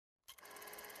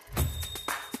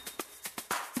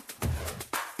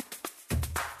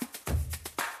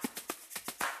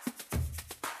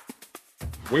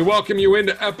We welcome you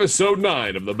into episode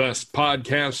 9 of the best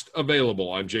podcast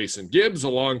available. I'm Jason Gibbs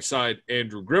alongside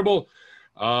Andrew Gribble.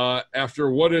 After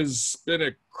what has been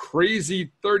a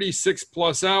crazy 36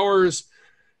 plus hours,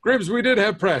 Gribbs, we did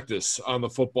have practice on the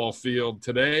football field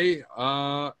today,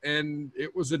 and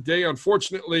it was a day,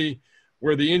 unfortunately,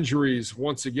 where the injuries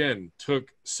once again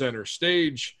took center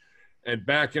stage and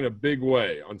back in a big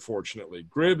way, unfortunately.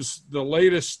 Gribbs, the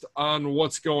latest on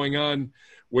what's going on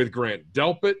with Grant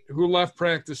Delpit, who left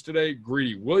practice today,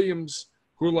 Greedy Williams,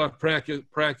 who left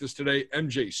practice today,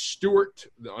 MJ Stewart,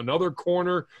 another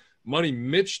corner, Money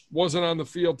Mitch wasn't on the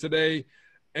field today.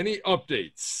 Any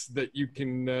updates that you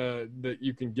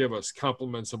can give us,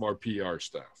 compliments of our PR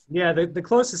staff? Yeah, the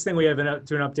closest thing we have to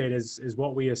an update is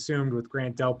what we assumed with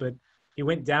Grant Delpit. He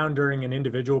went down during an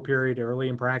individual period early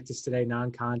in practice today,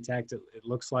 non-contact, it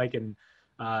looks like, and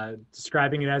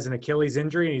describing it as an Achilles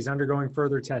injury, and he's undergoing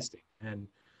further testing. And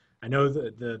I know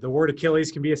the word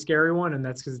Achilles can be a scary one, and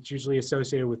that's because it's usually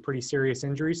associated with pretty serious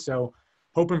injuries. So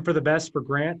hoping for the best for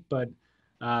Grant, but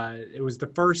it was the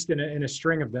first in a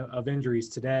string of injuries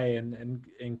today.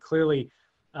 And clearly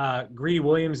Greedy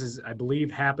Williams is, I believe,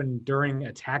 happened during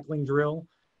a tackling drill.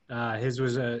 His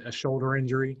was a shoulder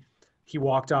injury. He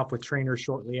walked off with trainers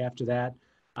shortly after that.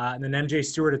 And then MJ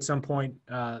Stewart at some point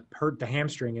hurt the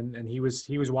hamstring, and he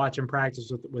was watching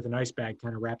practice with an ice bag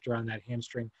kind of wrapped around that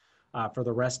hamstring for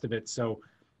the rest of it. So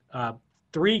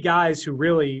 3 guys who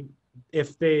really,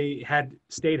 if they had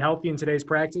stayed healthy in today's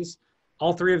practice,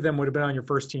 all 3 of them would have been on your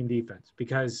first team defense,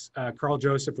 because Carl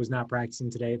Joseph was not practicing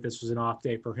today. This was an off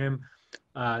day for him.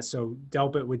 So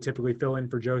Delpit would typically fill in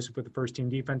for Joseph with the first team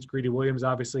defense. Greedy Williams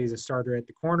obviously is a starter at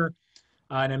the corner.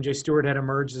 And MJ Stewart had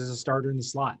emerged as a starter in the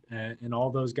slot. And all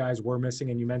those guys were missing.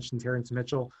 And you mentioned Terrence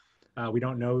Mitchell. We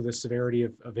don't know the severity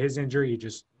of his injury. He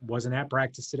just wasn't at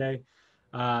practice today.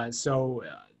 So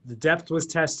the depth was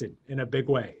tested in a big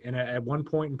way. And at one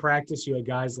point in practice, you had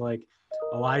guys like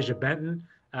Elijah Benton,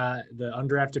 the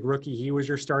undrafted rookie. He was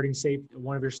your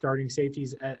one of your starting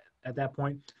safeties at that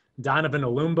point. Donovan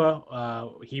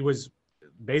Olumba, he was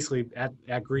basically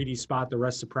at Greedy's spot the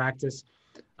rest of practice.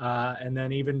 And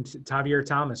then even Tavier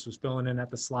Thomas was filling in at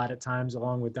the slot at times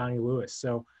along with Donnie Lewis.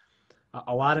 So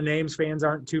a lot of names fans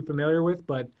aren't too familiar with,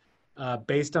 but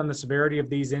based on the severity of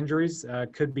these injuries,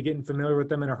 could be getting familiar with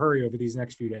them in a hurry over these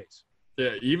next few days.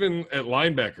 Yeah, even at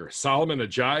linebacker, Solomon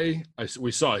Ajayi,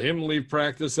 we saw him leave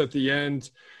practice at the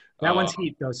end. That one's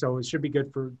heat, though, so it should be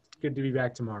good to be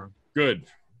back tomorrow. Good.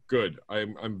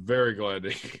 I'm very glad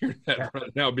to hear that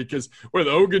right now, because with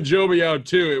Ogunjobi out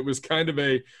too, it was kind of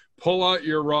a pull out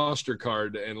your roster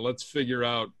card and let's figure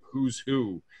out who's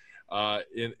who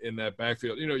in that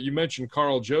backfield. You know, you mentioned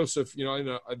Carl Joseph.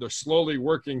 They're slowly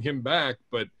working him back,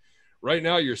 but right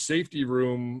now your safety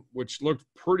room, which looked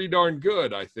pretty darn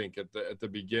good, I think at the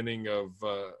beginning of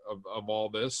all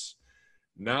this,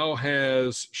 now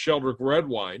has Sheldrick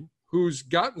Redwine, who's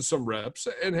gotten some reps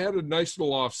and had a nice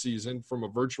little off season from a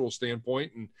virtual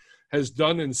standpoint and has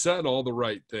done and said all the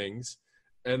right things.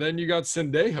 And then you got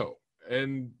Sendejo,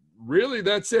 and really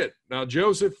that's it. Now,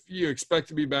 Joseph, you expect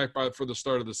to be back for the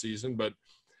start of the season, but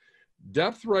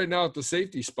depth right now at the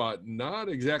safety spot, not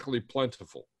exactly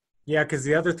plentiful. Yeah, because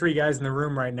the other 3 guys in the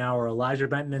room right now are Elijah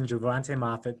Benton and Javante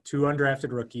Moffitt, 2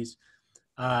 undrafted rookies.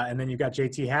 And then you've got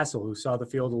JT Hassel, who saw the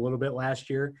field a little bit last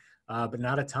year, but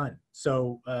not a ton.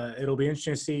 So it'll be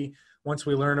interesting to see, once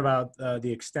we learn about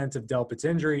the extent of Delpit's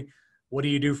injury, what do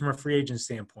you do from a free agent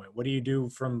standpoint? What do you do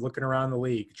from looking around the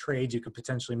league, trades you could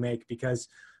potentially make? Because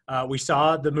we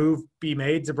saw the move be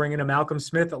made to bring in a Malcolm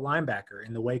Smith at linebacker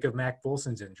in the wake of Mac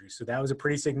Wilson's injury. So that was a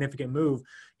pretty significant move.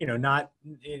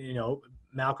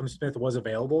 Malcolm Smith was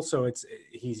available, so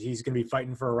he's going to be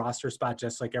fighting for a roster spot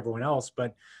just like everyone else.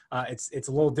 But it's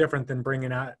a little different than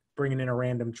bringing in a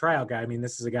random tryout guy. I mean,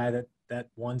 this is a guy that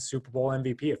won Super Bowl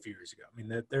MVP a few years ago. I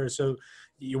mean, so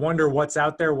you wonder what's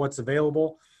out there, what's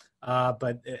available.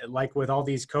 But like with all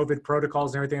these COVID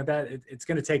protocols and everything like that, it's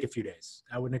going to take a few days.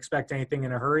 I wouldn't expect anything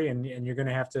in a hurry, and you're going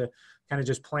to have to kind of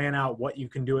just plan out what you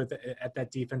can do at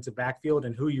that defensive backfield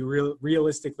and who you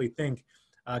realistically think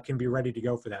can be ready to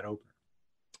go for that opener.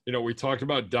 You know, we talked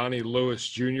about Donnie Lewis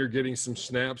Jr. getting some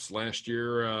snaps last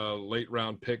year, late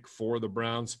round pick for the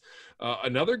Browns.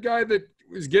 Another guy that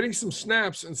was getting some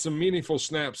snaps and some meaningful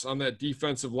snaps on that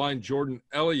defensive line, Jordan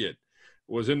Elliott,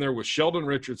 was in there with Sheldon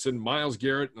Richardson, Myles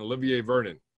Garrett, and Olivier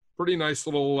Vernon. Pretty nice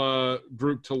little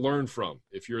group to learn from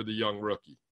if you're the young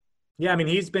rookie. Yeah, I mean,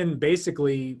 he's been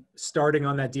basically starting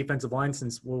on that defensive line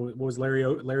since what was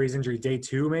Larry's injury, day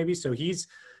 2 maybe. So he's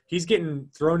getting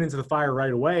thrown into the fire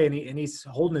right away, and he's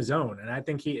holding his own. And I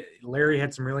think Larry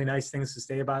had some really nice things to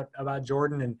say about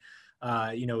Jordan, and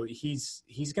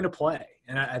he's going to play.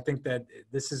 And I think that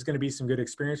this is going to be some good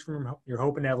experience for him. You're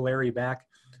hoping to have Larry back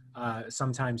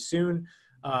sometime soon.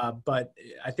 But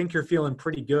I think you're feeling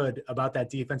pretty good about that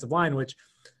defensive line, which,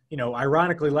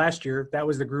 ironically last year, that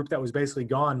was the group that was basically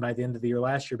gone by the end of the year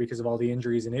last year because of all the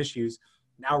injuries and issues.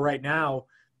 Right now,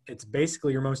 it's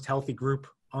basically your most healthy group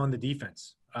on the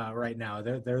defense right now.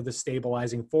 They're the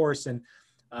stabilizing force. And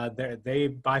they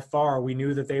by far, we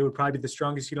knew that they would probably be the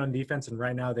strongest unit on defense. And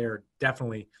right now they're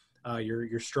definitely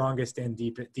your strongest and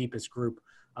deepest group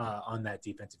on that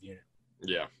defensive unit.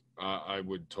 Yeah, I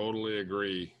would totally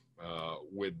agree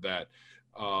with that.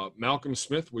 Malcolm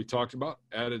Smith, we talked about,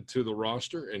 added to the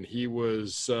roster, and he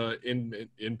was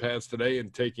in pads today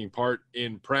and taking part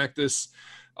in practice.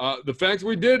 The fact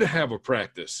we did have a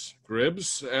practice,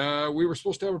 Gribbs, we were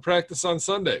supposed to have a practice on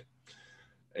Sunday.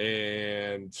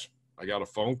 And I got a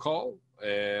phone call,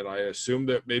 and I assumed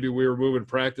that maybe we were moving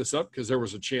practice up because there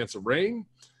was a chance of rain.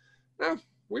 No,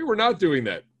 we were not doing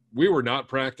that. We were not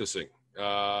practicing.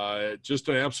 Just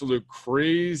an absolute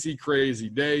crazy, crazy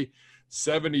day.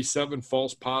 77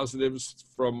 false positives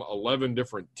from 11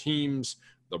 different teams.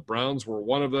 The Browns were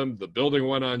one of them. The building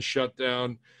went on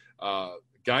shutdown.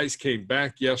 Guys came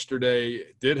back yesterday,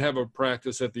 did have a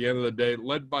practice at the end of the day,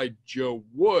 led by Joe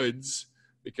Woods,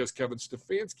 because Kevin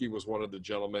Stefanski was one of the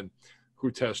gentlemen who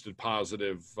tested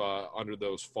positive under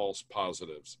those false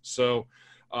positives. So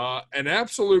an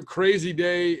absolute crazy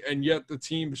day, and yet the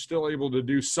team still able to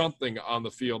do something on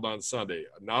the field on Sunday.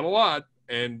 Not a lot,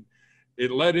 and it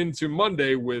led into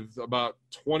Monday with about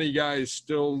 20 guys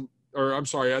still – or I'm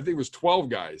sorry, I think it was 12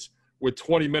 guys with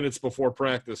 20 minutes before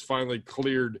practice finally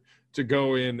cleared to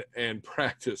go in and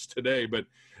practice today. But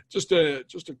just a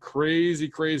crazy,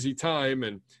 crazy time.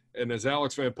 And as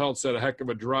Alex Van Pelt said, a heck of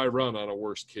a dry run on a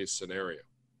worst-case scenario.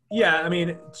 Yeah, I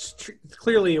mean,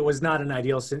 clearly it was not an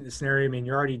ideal scenario. I mean,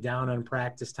 you're already down on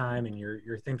practice time, and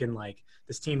you're thinking, like,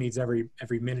 this team needs every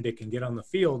minute it can get on the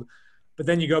field. But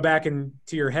then you go back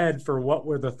into your head for what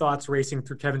were the thoughts racing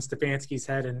through Kevin Stefanski's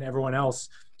head and everyone else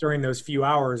during those few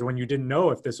hours when you didn't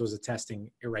know if this was a testing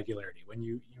irregularity, when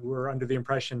you were under the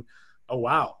impression, oh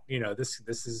wow, this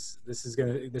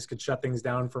could shut things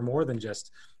down for more than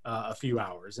just a few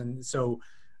hours. And so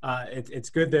it's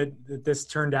good that this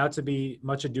turned out to be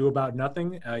much ado about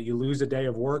nothing. You lose a day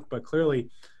of work, but clearly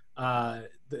the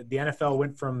NFL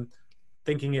went from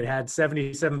thinking it had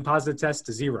 77 positive tests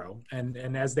to 0. And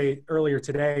as they earlier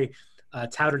today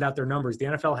touted out their numbers, the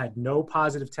NFL had no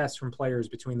positive tests from players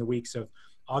between the weeks of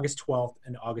August 12th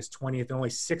and August 20th, and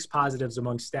only 6 positives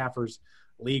among staffers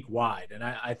league-wide. And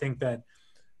I think that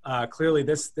clearly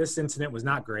this incident was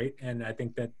not great, and I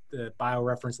think that the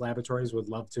BioReference laboratories would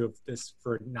love to have this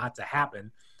for it not to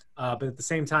happen. But at the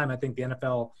same time, I think the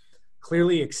NFL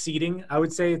clearly exceeding, I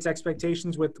would say, its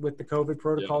expectations with the COVID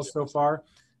protocols so far.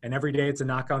 And every day it's a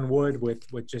knock on wood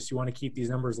with just you want to keep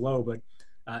these numbers low. But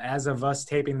as of us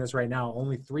taping this right now,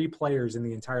 only 3 players in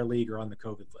the entire league are on the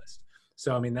COVID list.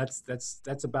 So, I mean,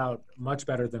 that's about much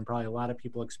better than probably a lot of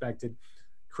people expected,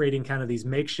 creating kind of these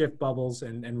makeshift bubbles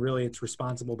and really it's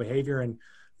responsible behavior and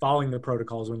following the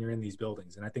protocols when you're in these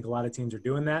buildings. And I think a lot of teams are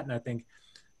doing that. And I think,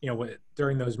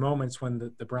 during those moments when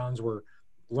the Browns were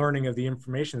learning of the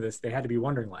information of this, they had to be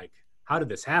wondering, like, how did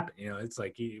this happen? It's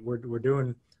like we're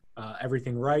doing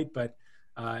everything right, but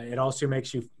it also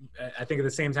makes you, I think at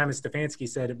the same time as Stefanski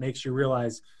said, it makes you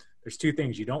realize there's 2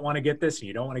 things. You don't want to get this and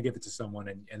you don't want to give it to someone.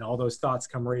 And all those thoughts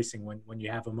come racing when you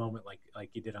have a moment like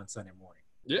you did on Sunday morning.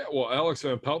 Yeah, well, Alex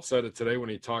Van Pelt said it today when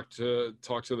he talked to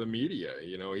the media.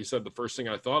 He said the first thing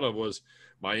I thought of was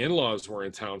my in-laws were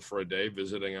in town for a day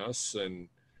visiting us, and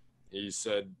he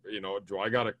said, do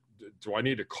I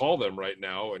need to call them right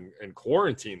now and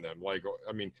quarantine them? Like,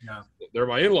 I mean, yeah. They're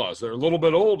my in-laws. They're a little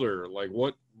bit older. Like,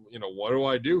 what do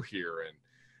I do here?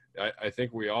 And I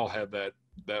think we all had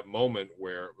that moment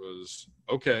where it was,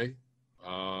 okay,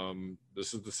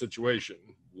 this is the situation.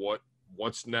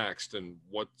 What's next, and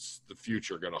what's the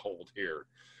future going to hold here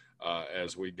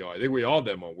as we go? I think we all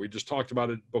demo. We just talked about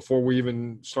it before we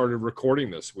even started recording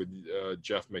this with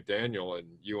Jeff McDaniel and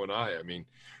you and I. I mean,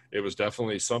 it was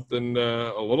definitely something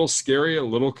a little scary, a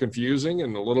little confusing,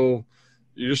 and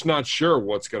you're just not sure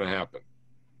what's going to happen.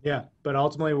 Yeah, but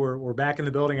ultimately we're back in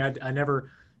the building. I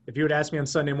never, if you had asked me on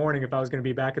Sunday morning if I was going to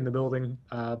be back in the building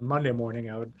Monday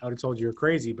morning, I would have told you you're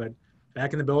crazy. But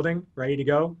back in the building, ready to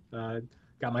go.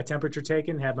 Got my temperature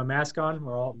taken, had my mask on.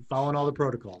 We're all following all the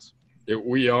protocols.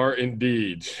 We are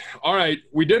indeed. All right,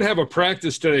 we did have a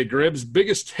practice today, Gribbs.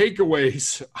 Biggest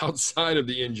takeaways outside of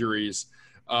the injuries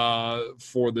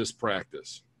for this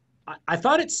practice? I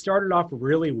thought it started off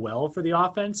really well for the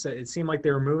offense. It seemed like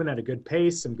they were moving at a good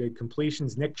pace, some good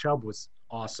completions. Nick Chubb was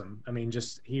awesome. I mean,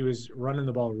 just he was running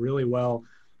the ball really well,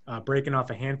 breaking off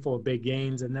a handful of big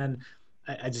gains. And then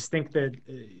I just think that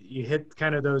you hit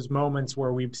kind of those moments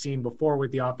where we've seen before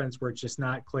with the offense where it's just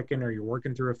not clicking or you're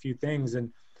working through a few things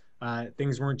and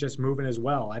things weren't just moving as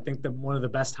well. I think that one of the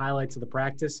best highlights of the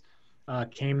practice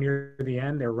came near the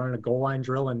end. They were running a goal line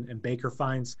drill, and Baker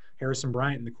finds Harrison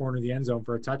Bryant in the corner of the end zone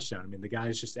for a touchdown. I mean, the guy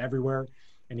is just everywhere,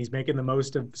 and he's making the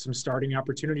most of some starting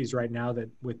opportunities right now that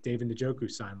with David Njoku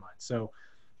sidelined. So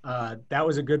that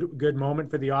was a good moment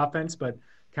for the offense, but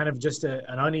kind of just an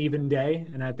uneven day.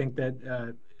 And I think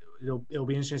that it'll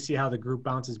be interesting to see how the group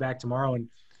bounces back tomorrow and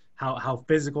how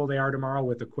physical they are tomorrow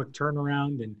with a quick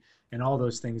turnaround and all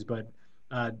those things. But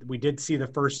we did see the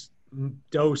first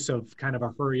dose of kind of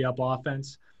a hurry up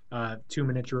offense,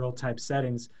 2-minute drill type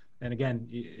settings. And again,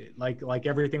 like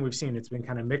everything we've seen, it's been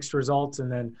kind of mixed results,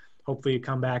 and then hopefully you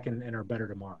come back and are better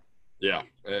tomorrow. Yeah,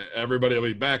 everybody will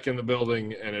be back in the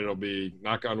building, and it'll be,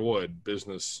 knock on wood,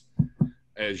 business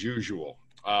as usual.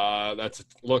 That's a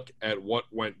look at what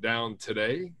went down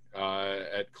today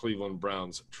at Cleveland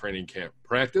Browns training camp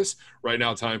practice. Right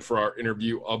now, time for our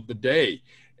interview of the day,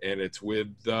 and it's with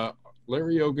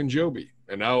Larry Ogunjobi.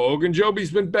 And now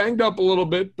Ogunjobi's been banged up a little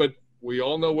bit, but we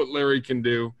all know what Larry can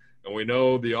do, and we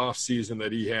know the offseason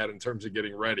that he had in terms of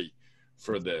getting ready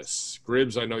for this.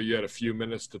 Gribbs, I know you had a few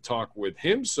minutes to talk with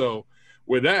him, so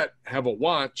with that, have a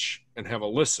watch and have a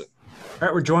listen. All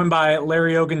right, we're joined by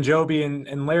Larry Ogunjobi,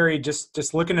 and Larry,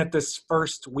 just looking at this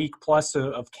first week plus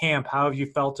of camp, how have you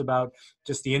felt about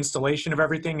just the installation of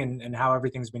everything and how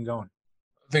everything's been going?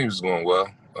 I think it's going well.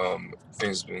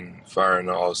 Things have been firing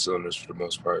on all cylinders for the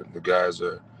most part. The guys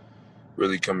are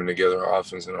really coming together on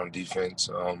offense and on defense.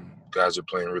 Guys are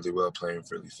playing really well, playing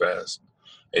really fast.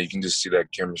 And you can just see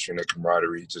that chemistry and that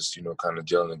camaraderie just, kind of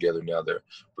gelling together now that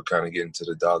we're kind of getting to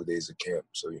the dog days of camp.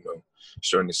 So,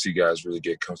 starting to see guys really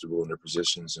get comfortable in their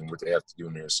positions and what they have to do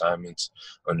in their assignments,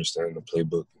 understanding the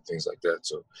playbook and things like that.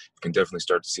 So you can definitely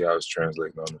start to see how it's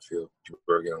translating on the field. People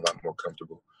are getting a lot more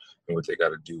comfortable in what they got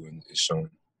to do, and it's showing.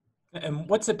 And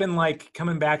what's it been like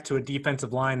coming back to a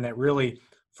defensive line that really,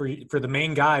 for the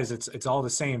main guys, it's all the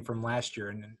same from last year?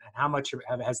 And how much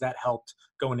has that helped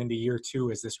going into year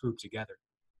two as this group together?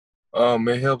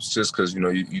 It helps just because,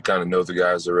 you kind of know the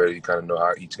guys already. You kind of know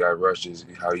how each guy rushes,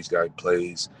 how each guy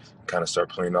plays, kind of start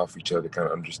playing off each other, kind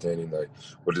of understanding, like,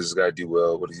 what does this guy do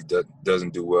well, what does he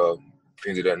doesn't do well,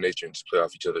 things of that nature, and just play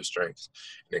off each other's strengths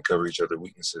and then cover each other's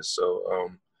weaknesses. So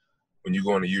when you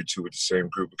go into year two with the same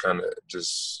group, it kind of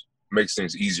just makes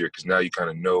things easier because now you kind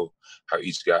of know how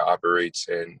each guy operates.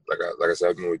 And like I said,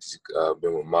 I've been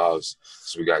with Miles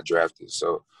since we got drafted.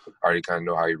 So I already kind of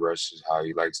know how he rushes, how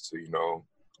he likes to,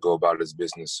 go about his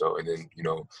business. So, and then,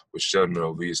 with Sheldon and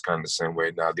OV, it's kind of the same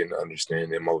way now, getting to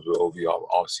understand them with OV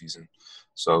all season.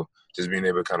 So just being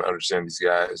able to kind of understand these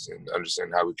guys and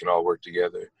understand how we can all work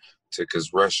together.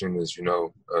 Because rushing is,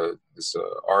 it's an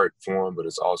art form, but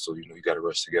it's also, you got to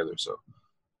rush together. So.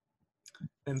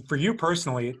 And for you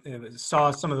personally, saw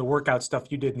some of the workout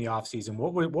stuff you did in the off season.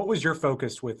 What was your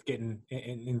focus with getting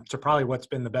into probably what's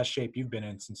been the best shape you've been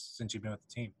in since you've been with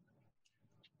the team?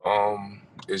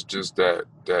 It's just that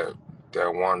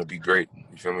want to be great.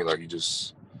 You feel me? Like, you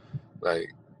just,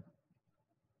 like,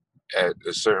 at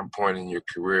a certain point in your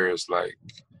career, it's like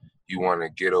you want to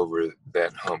get over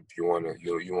that hump. You want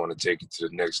to take it to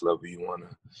the next level. You want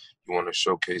to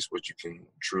showcase what you can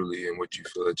truly and what you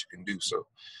feel that you can do. So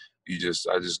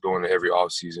I just go into every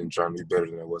off season trying to be better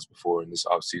than I was before. And this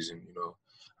off season,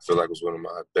 I feel like it was one of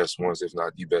my best ones, if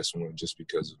not the best one, just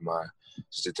because of my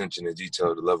just attention to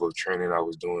detail, the level of training I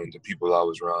was doing, the people I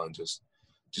was around, just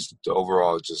the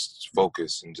overall just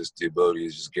focus and just the ability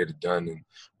to just get it done and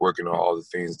working on all the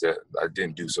things that I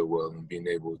didn't do so well and being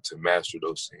able to master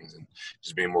those things and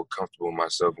just being more comfortable in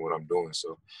myself and what I'm doing.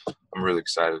 So I'm really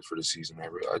excited for the season.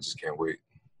 I just can't wait.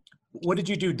 What did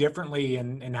you do differently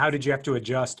and how did you have to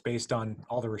adjust based on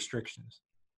all the restrictions?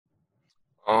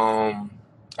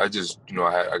 I just,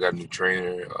 I got a new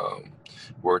trainer,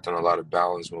 worked on a lot of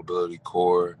balance, mobility,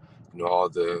 core, all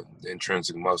the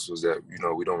intrinsic muscles that,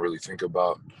 we don't really think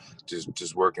about,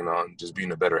 just working on just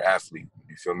being a better athlete.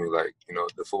 You feel me? Like,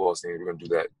 the football thing, we're going to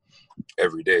do that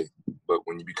every day. But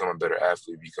when you become a better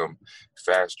athlete, you become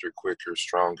faster, quicker,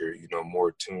 stronger,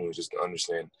 more tuned, just to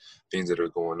understand things that are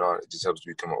going on. It just helps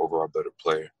you become an overall better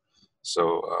player.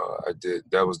 So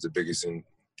that was the biggest thing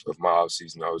of my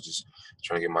offseason. I was just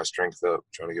trying to get my strength up,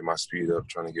 trying to get my speed up,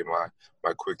 trying to get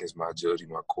my quickness, my agility,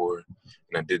 my core,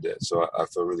 and I did that. So I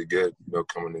feel really good,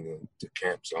 coming into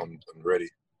camp. So I'm ready.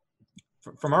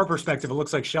 From our perspective, it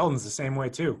looks like Sheldon's the same way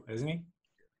too, isn't he?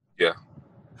 Yeah.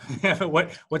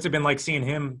 What's it been like seeing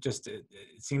him? Just it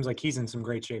seems like he's in some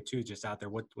great shape too, just out there.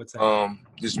 What's that?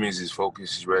 Just means he's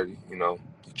focused, he's ready. You know,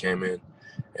 he came in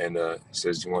and he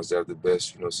says he wants to have the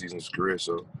best, season of his career.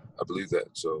 So I believe that.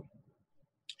 So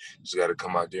just got to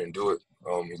come out there and do it.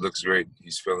 He looks great.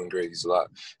 He's feeling great. He's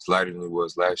lighter than he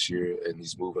was last year, and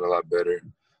he's moving a lot better.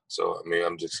 So I mean,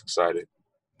 I'm just excited.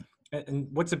 And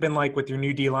what's it been like with your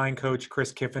new D-line coach,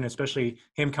 Chris Kiffin, especially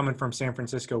him coming from San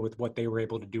Francisco with what they were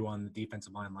able to do on the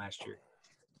defensive line last year?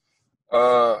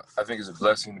 I think it's a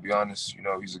blessing, to be honest.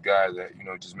 He's a guy that,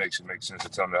 just makes it make sense. I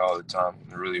tell him that all the time.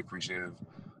 I'm really appreciative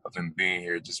of him being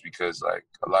here just because, like,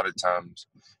 a lot of times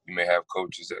you may have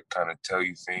coaches that kind of tell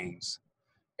you things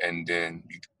and then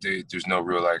there's no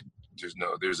real, like,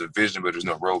 there's a vision, but there's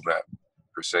no roadmap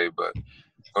per se. But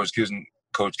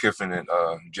Coach Kiffin and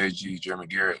Jeremy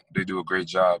Garrett, they do a great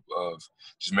job of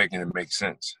just making it make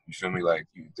sense. You feel me? Like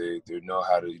they know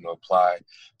how to apply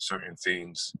certain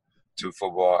things to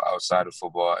football, outside of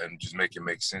football, and just make it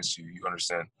make sense to you. You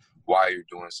understand why you're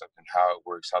doing something, how it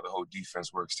works, how the whole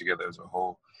defense works together as a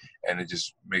whole, and it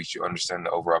just makes you understand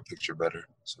the overall picture better.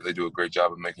 So they do a great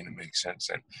job of making it make sense.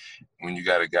 And when you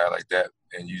got a guy like that,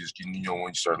 and when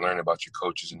you start learning about your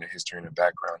coaches and their history and their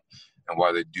background and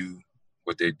why they do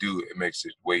what they do, it makes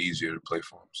it way easier to play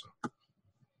for them. So,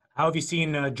 how have you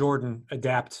seen Jordan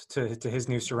adapt to his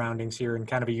new surroundings here in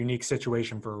kind of a unique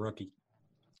situation for a rookie?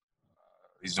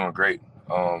 He's doing great.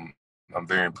 I'm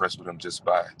very impressed with him just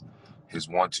by his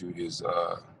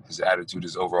his attitude,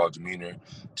 his overall demeanor,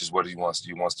 just what he wants to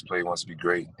do. He wants to play, he wants to be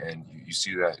great, and you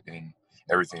see that in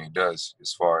everything he does.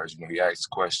 As far as he asks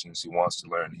questions, he wants to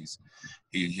learn.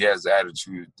 He has the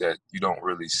attitude that you don't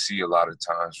really see a lot of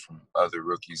times from other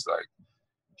rookies. Like,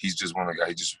 he's just one of the guys.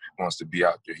 He just wants to be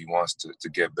out there. He wants to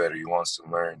get better. He wants to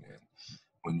learn.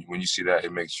 And when you see that,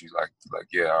 it makes you like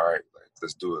yeah, all right, like,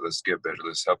 let's do it. Let's get better.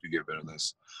 Let's help you get better.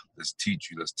 Let's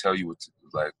teach you. Let's tell you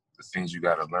the things you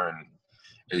got to learn.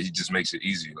 And he just makes it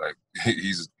easy. Like,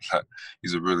 he's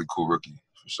a really cool rookie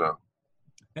for sure.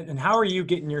 And how are you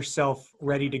getting yourself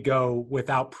ready to go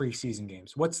without preseason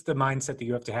games? What's the mindset that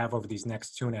you have to have over these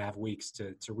next 2.5 weeks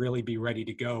to really be ready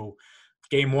to go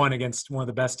game one against one of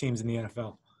the best teams in the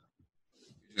NFL?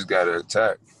 You just got to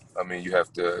attack. I mean, you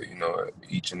have to,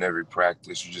 each and every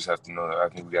practice, you just have to know that I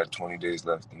think we got 20 days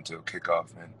left until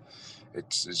kickoff. And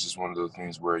it's just one of those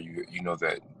things where you know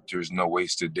that there's no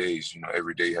wasted days.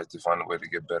 Every day you have to find a way to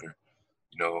get better,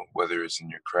 whether it's in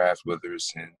your craft, whether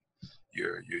it's in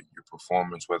your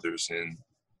performance, whether it's in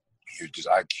your just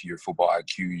IQ, your football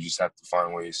IQ. You just have to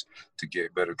find ways to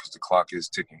get better because the clock is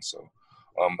ticking. So,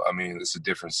 I mean, it's a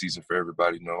different season for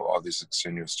everybody, all these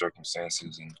extenuous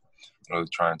circumstances and, the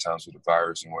trying times with the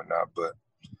virus and whatnot. But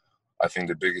I think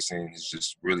the biggest thing is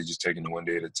just really just taking it one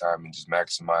day at a time and just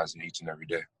maximizing each and every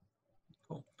day.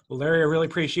 Cool. Well, Larry, I really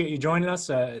appreciate you joining us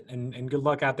and good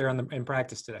luck out there in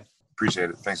practice today. Appreciate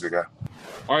it. Thanks, big guy.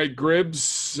 All right,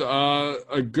 Gribbs,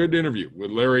 a good interview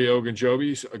with Larry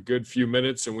Ogunjobi, a good few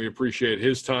minutes, and we appreciate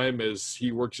his time as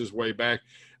he works his way back.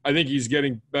 I think he's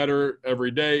getting better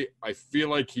every day. I feel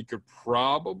like he could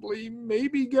probably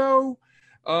maybe go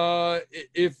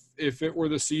if it were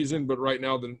the season, but right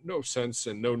now, no sense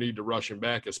and no need to rush him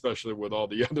back, especially with all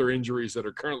the other injuries that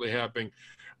are currently happening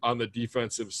on the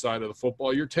defensive side of the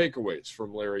football. Your takeaways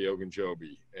from Larry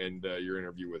Ogunjobi and your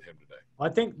interview with him today? Well,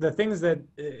 I think the things that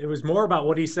it was more about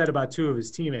what he said about two of his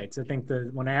teammates. I think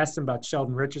when I asked him about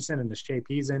Sheldon Richardson and the shape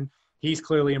he's in, he's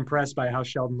clearly impressed by how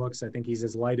Sheldon looks. I think he's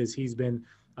as light as he's been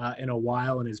in a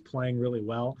while and is playing really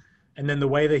well. And then the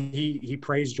way that he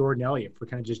praised Jordan Elliott for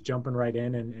kind of just jumping right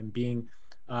in and being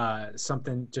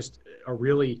something, just a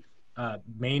really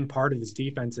main part of this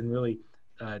defense and really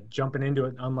jumping into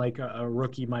it, unlike a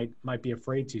rookie might be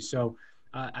afraid to. So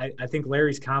I think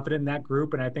Larry's confident in that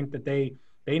group, and I think that they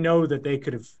know that they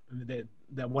could have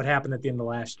that what happened at the end of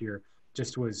last year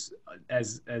just was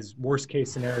as worst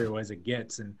case scenario as it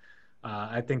gets. And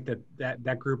I think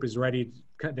that group is ready.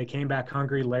 They came back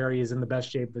hungry. Larry is in the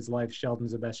best shape of his life.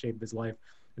 Sheldon's in the best shape of his life.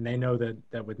 And they know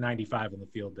that with 95 in the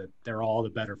field, that they're all the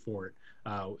better for it.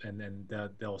 And then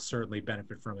they'll certainly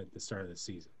benefit from it at the start of the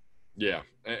season. Yeah.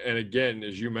 And again,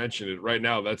 as you mentioned it, right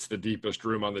now, that's the deepest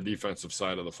room on the defensive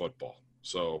side of the football.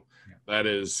 So that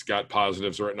is got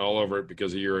positives written all over it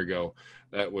because a year ago,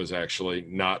 that was actually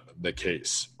not the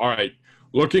case. All right.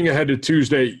 Looking ahead to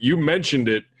Tuesday, you mentioned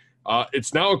it.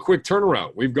 It's now a quick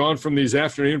turnaround. We've gone from these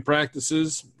afternoon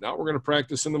practices. Now we're going to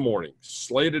practice in the morning.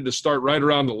 Slated to start right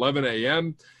around 11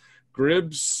 a.m.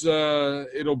 Gribbs,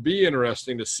 it'll be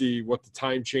interesting to see what the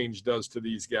time change does to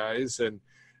these guys. And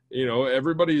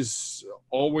everybody's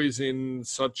always in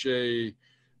such a,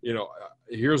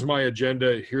 here's my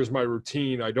agenda, here's my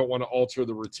routine. I don't want to alter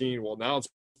the routine. Well, now it's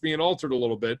being altered a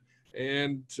little bit,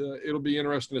 and it'll be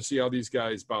interesting to see how these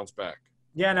guys bounce back.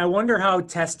 Yeah, and I wonder how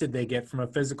tested they get from a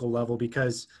physical level,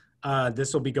 because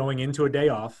this will be going into a day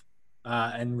off,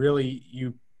 and really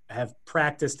you have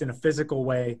practiced in a physical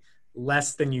way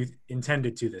less than you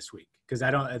intended to this week. Because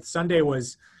Sunday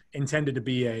was intended to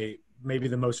be maybe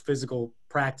the most physical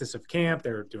practice of camp.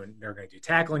 They're going to do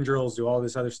tackling drills, do all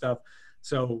this other stuff.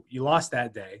 So you lost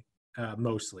that day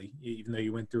mostly, even though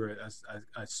you went through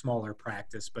a smaller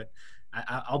practice. But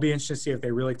I'll be interested to see if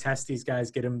they really test these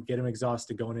guys, get them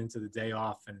exhausted going into the day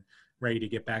off and ready to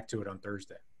get back to it on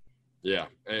Thursday. Yeah,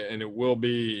 and it will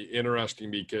be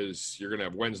interesting because you're going to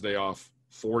have Wednesday off,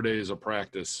 4 days of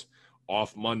practice,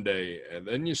 off Monday, and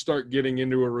then you start getting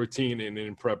into a routine and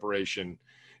in preparation.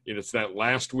 It's that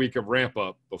last week of ramp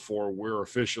up before we're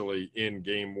officially in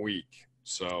game week.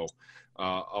 So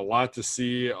a lot to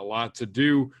see, a lot to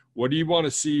do. What do you want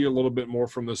to see a little bit more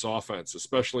from this offense,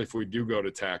 especially if we do go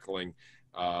to tackling?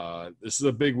 This is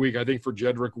a big week, I think, for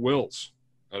Jedrick Wills,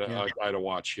 a guy to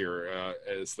watch here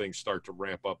as things start to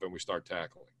ramp up and we start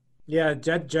tackling. Yeah,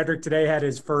 Jedrick today had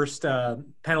his first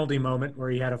penalty moment where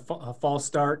he had a false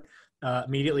start,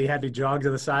 immediately had to jog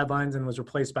to the sidelines and was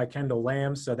replaced by Kendall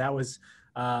Lamb. So that was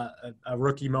a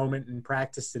rookie moment in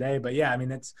practice today. But yeah, I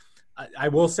mean, I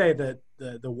will say that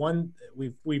the one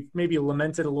we've maybe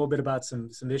lamented a little bit about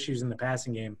some issues in the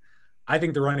passing game. I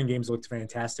think the running game's looked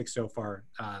fantastic so far.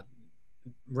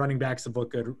 Running backs have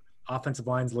looked good. Offensive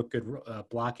lines look good,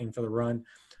 blocking for the run.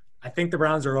 I think the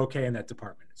Browns are okay in that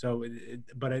department. So,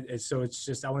 it's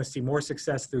just I want to see more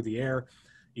success through the air.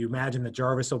 You imagine that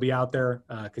Jarvis will be out there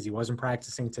because he wasn't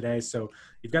practicing today. So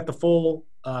you've got the full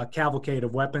cavalcade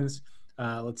of weapons.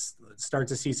 Let's start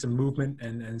to see some movement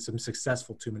and some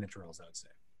successful 2-minute drills, I would say.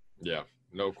 Yeah,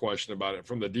 no question about it.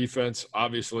 From the defense,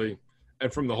 obviously,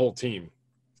 and from the whole team,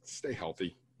 stay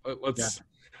healthy.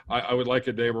 I would like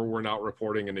a day where we're not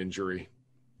reporting an injury.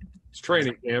 It's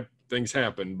training camp. Things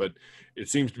happen, but it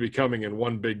seems to be coming in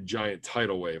one big giant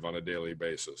tidal wave on a daily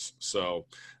basis. So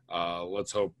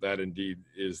let's hope that indeed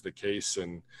is the case.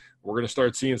 And we're going to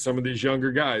start seeing some of these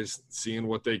younger guys, seeing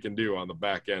what they can do on the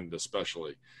back end,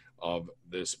 especially of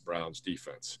this Browns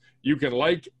defense. You can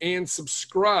like and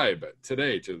subscribe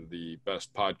today to the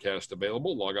best podcast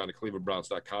available. Log on to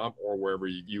clevelandbrowns.com or wherever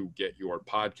you get your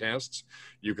podcasts.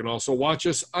 You can also watch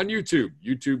us on YouTube,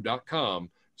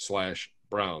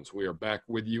 youtube.com/Browns. We are back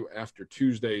with you after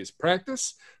Tuesday's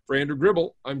practice. For Andrew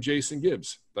Gribble, I'm Jason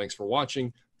Gibbs. Thanks for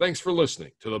watching. Thanks for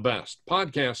listening to the best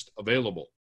podcast available.